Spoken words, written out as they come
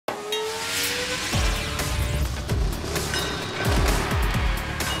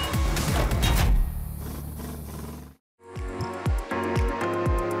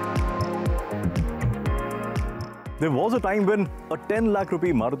There was a time when a 10 lakh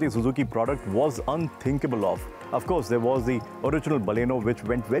rupee Maruti Suzuki product was unthinkable of. Of course, there was the original Baleno which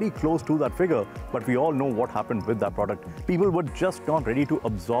went very close to that figure, but we all know what happened with that product. People were just not ready to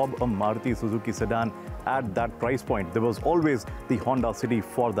absorb a Maruti Suzuki sedan at that price point. There was always the Honda City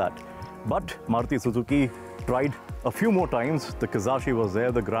for that. But Maruti Suzuki tried a few more times. The Kizashi was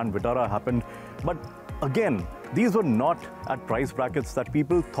there, the Grand Vitara happened. But again, these were not at price brackets that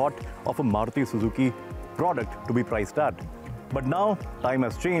people thought of a Maruti Suzuki product to be priced at. But now time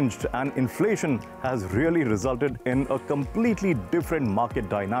has changed and inflation has really resulted in a completely different market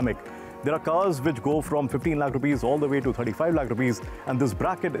dynamic. There are cars which go from 15 lakh rupees all the way to 35 lakh rupees, and this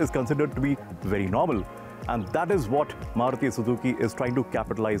bracket is considered to be very normal. And that is what Maruti Suzuki is trying to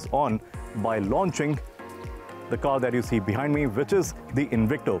capitalize on by launching the car that you see behind me, which is the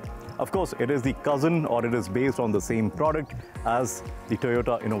Invicto. Of course, it is the cousin, or it is based on the same product as the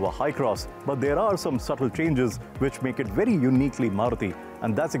Toyota Innova HyCross, but there are some subtle changes which make it very uniquely Maruti,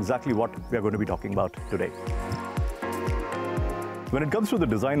 and that's exactly what we are going to be talking about today. When it comes to the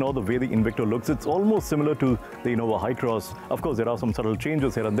design or the way the Invicto looks, it's almost similar to the Innova HyCross. Of course, there are some subtle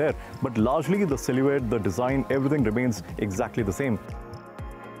changes here and there, but largely the silhouette, the design, everything remains exactly the same.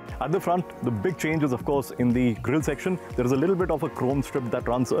 At the front, the big change is, of course, in the grille section. There is a little bit of a chrome strip that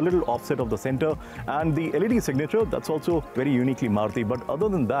runs a little offset of the center, and the LED signature, that's also very uniquely Maruti. But other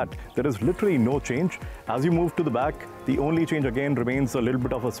than that, there is literally no change. As you move to the back, the only change again remains a little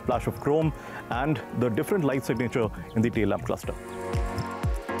bit of a splash of chrome and the different light signature in the tail lamp cluster.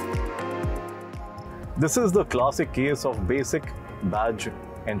 This is the classic case of basic badge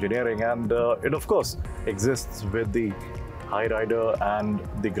engineering, and it of course exists with the Hyrider and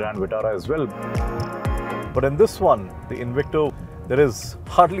the Grand Vitara as well. But in this one, the Invicto, there is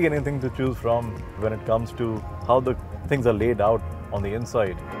hardly anything to choose from when it comes to how the things are laid out on the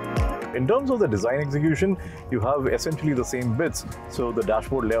inside. In terms of the design execution, you have essentially the same bits, so the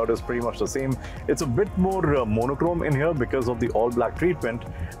dashboard layout is pretty much the same. It's a bit more monochrome in here because of the all-black treatment,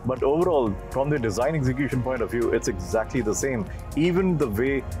 but overall, from the design execution point of view, it's exactly the same. Even the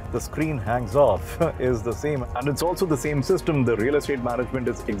way the screen hangs off is the same, and it's also the same system. The real estate management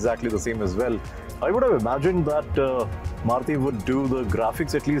is exactly the same as well. I would have imagined that Maruti would do the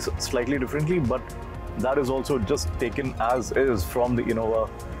graphics at least slightly differently, but that is also just taken as is from the Innova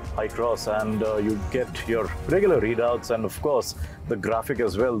HyCross, and you get your regular readouts and of course the graphic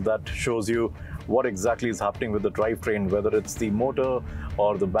as well that shows you what exactly is happening with the drivetrain, whether it's the motor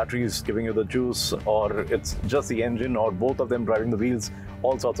or the batteries giving you the juice, or it's just the engine, or both of them driving the wheels,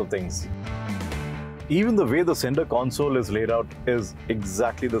 all sorts of things. Even the way the center console is laid out is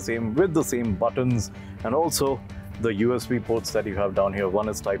exactly the same, with the same buttons, and also the USB ports that you have down here. One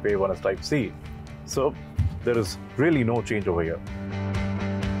is Type A, one is Type C. So there is really no change over here.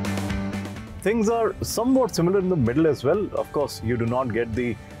 Things are somewhat similar in the middle as well. Of course, you do not get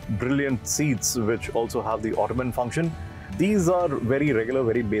the brilliant seats which also have the ottoman function. These are very regular,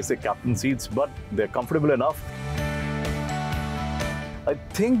 very basic captain seats, but they're comfortable enough. I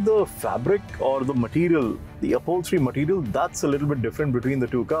think the fabric or the material, the upholstery material, that's a little bit different between the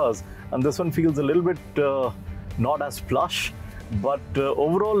two cars, and this one feels a little bit not as plush, but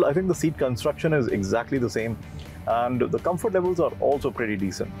overall I think the seat construction is exactly the same, and the comfort levels are also pretty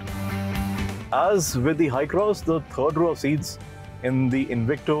decent. As with the HyCross, the third row of seats in the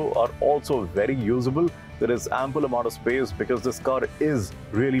Invicto are also very usable. There is ample amount of space because this car is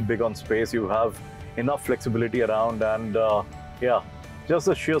really big on space. You have enough flexibility around, and yeah, just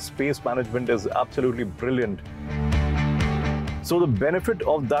the sheer space management is absolutely brilliant. So the benefit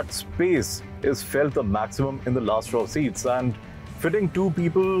of that space is felt the maximum in the last row of seats, and fitting two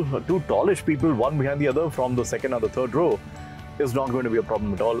people, two tallish people, one behind the other from the second or the third row is not going to be a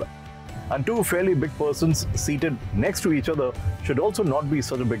problem at all. And two fairly big persons seated next to each other should also not be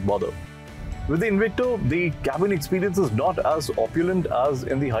such a big bother. With the Invicto, the cabin experience is not as opulent as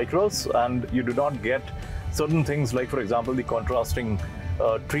in the HyCross, and you do not get certain things like, for example, the contrasting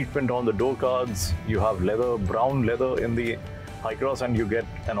treatment on the door cards. You have leather, brown leather in the HyCross, and you get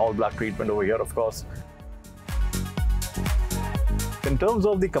an all-black treatment over here, of course. In terms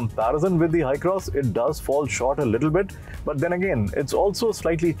of the comparison with the HyCross, it does fall short a little bit, but then again, it's also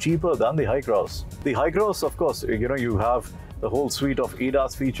slightly cheaper than the HyCross. The HyCross, of course, you have the whole suite of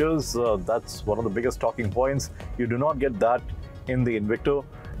ADAS features. That's one of the biggest talking points. You do not get that in the Invicto.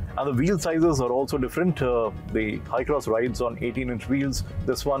 And the wheel sizes are also different. The HyCross rides on 18-inch wheels.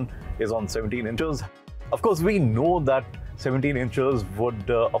 This one is on 17 inches. Of course, we know that 17 inches would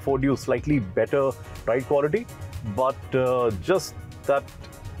afford you slightly better ride quality, but just that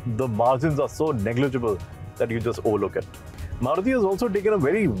the margins are so negligible that you just overlook it. Maruti has also taken a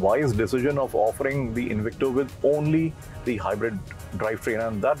very wise decision of offering the Invicto with only the hybrid drivetrain,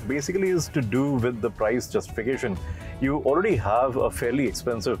 and that basically is to do with the price justification. You already have a fairly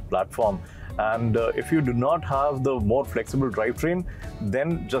expensive platform, and if you do not have the more flexible drivetrain,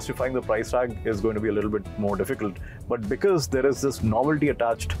 then justifying the price tag is going to be a little bit more difficult. But because there is this novelty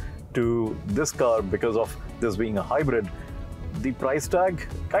attached to this car because of this being a hybrid, the price tag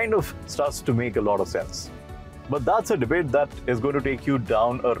kind of starts to make a lot of sense. But that's a debate that is going to take you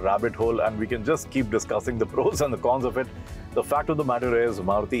down a rabbit hole, and we can just keep discussing the pros and the cons of it. The fact of the matter is,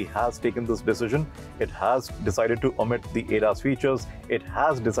 Maruti has taken this decision. It has decided to omit the ADAS features. It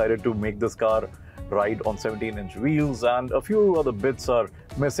has decided to make this car ride on 17-inch wheels, and a few other bits are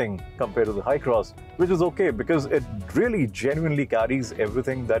missing compared to the HyCross, which is okay because it really genuinely carries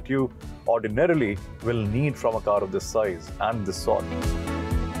everything that you ordinarily will need from a car of this size and this sort.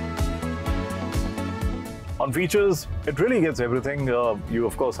 On features, it really gets everything. You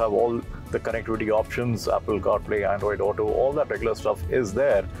of course have all the connectivity options, Apple CarPlay, Android Auto, all that regular stuff is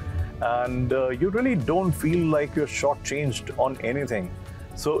there. And you really don't feel like you're shortchanged on anything.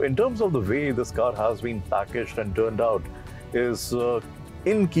 So in terms of the way this car has been packaged and turned out is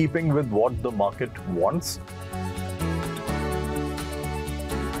in keeping with what the market wants.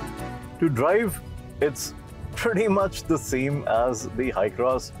 To drive, it's pretty much the same as the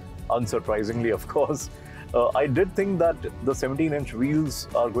HyCross, unsurprisingly of course. I did think that the 17-inch wheels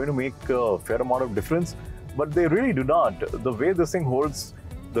are going to make a fair amount of difference, but they really do not. The way this thing holds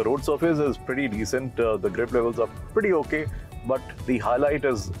the road surface is pretty decent. The grip levels are pretty okay, but the highlight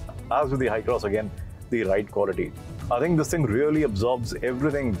is, as with the HyCross again, the ride quality. I think this thing really absorbs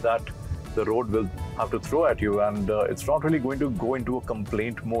everything that the road will have to throw at you, and it's not really going to go into a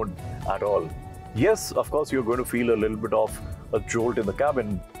complaint mode at all. Yes, of course, you're going to feel a little bit of a jolt in the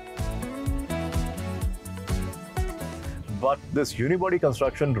cabin, but this unibody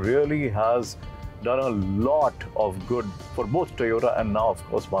construction really has done a lot of good for both Toyota and now, of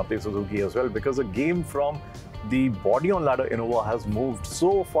course, Maruti Suzuki as well, because the game from the body-on-ladder Innova has moved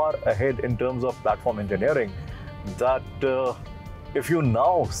so far ahead in terms of platform engineering that if you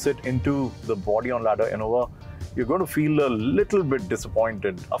now sit into the body-on-ladder Innova, you're going to feel a little bit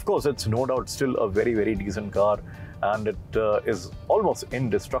disappointed. Of course, it's no doubt still a very, very decent car, and it is almost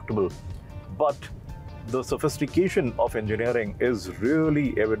indestructible. But the sophistication of engineering is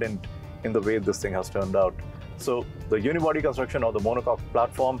really evident in the way this thing has turned out. So the unibody construction or the monocoque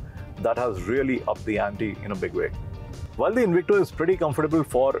platform, that has really upped the ante in a big way. While the Invicto is pretty comfortable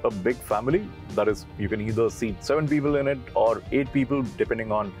for a big family, that is, you can either seat 7 people in it or 8 people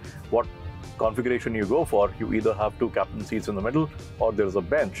depending on what configuration you go for. You either have 2 captain seats in the middle or there's a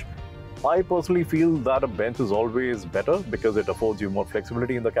bench. I personally feel that a bench is always better because it affords you more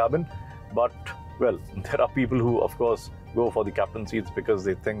flexibility in the cabin, but well, there are people who, of course, go for the captain seats because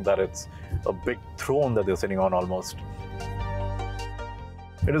they think that it's a big throne that they're sitting on almost.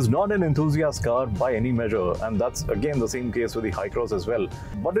 It is not an enthusiast car by any measure, and that's again the same case with the HyCross as well,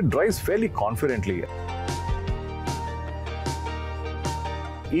 but it drives fairly confidently.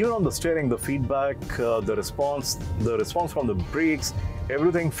 Even on the steering, the feedback, the response from the brakes,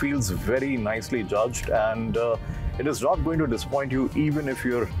 everything feels very nicely judged, and it is not going to disappoint you even if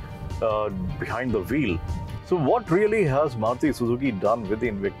you're behind the wheel. So what really has Maruti Suzuki done with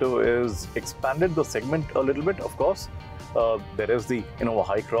the Invicto is expanded the segment a little bit, of course. There is the Innova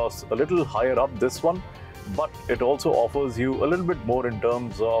HyCross a little higher up this one, but it also offers you a little bit more in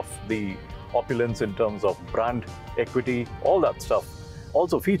terms of the opulence, in terms of brand equity, all that stuff.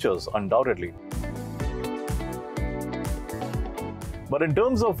 Also features, undoubtedly. But in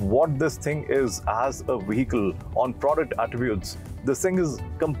terms of what this thing is as a vehicle on product attributes, this thing is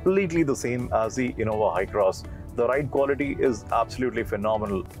completely the same as the Innova HyCross. The ride quality is absolutely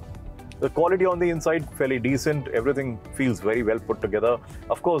phenomenal. The quality on the inside, fairly decent. Everything feels very well put together.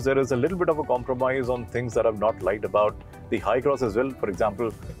 Of course, there is a little bit of a compromise on things that I've not liked about the HyCross as well. For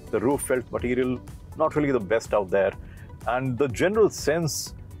example, the roof felt material, not really the best out there. And the general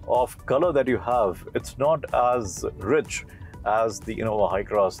sense of color that you have, it's not as rich as the Innova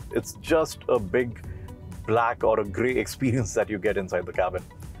HyCross. It's just a big black or a gray experience that you get inside the cabin.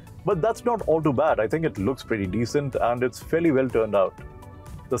 But that's not all too bad. I think it looks pretty decent and it's fairly well turned out.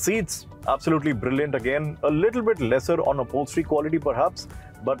 The seats, absolutely brilliant again. A little bit lesser on upholstery quality perhaps,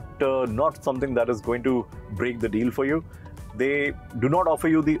 but not something that is going to break the deal for you. They do not offer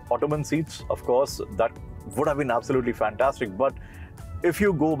you the Ottoman seats, of course. That would have been absolutely fantastic, but if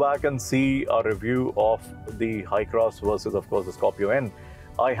you go back and see a review of the HyCross versus, of course, the Scorpio N,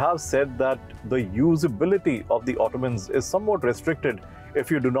 I have said that the usability of the Ottomans is somewhat restricted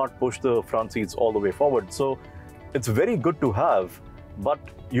if you do not push the front seats all the way forward. So It's very good to have, but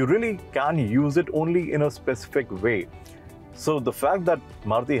you really can use it only in a specific way. So the fact that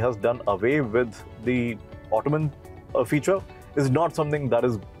Maruti has done away with the Ottoman feature is not something that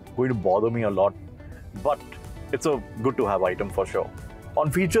is going to bother me a lot, but it's a good to have item for sure. On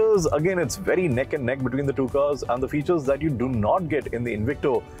features, again, it's very neck and neck between the two cars, and the features that you do not get in the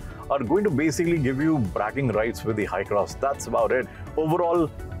Invicto are going to basically give you bragging rights with the HyCross. That's about it. Overall,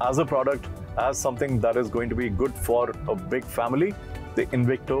 as a product, as something that is going to be good for a big family, the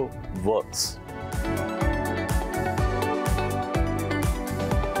Invicto works.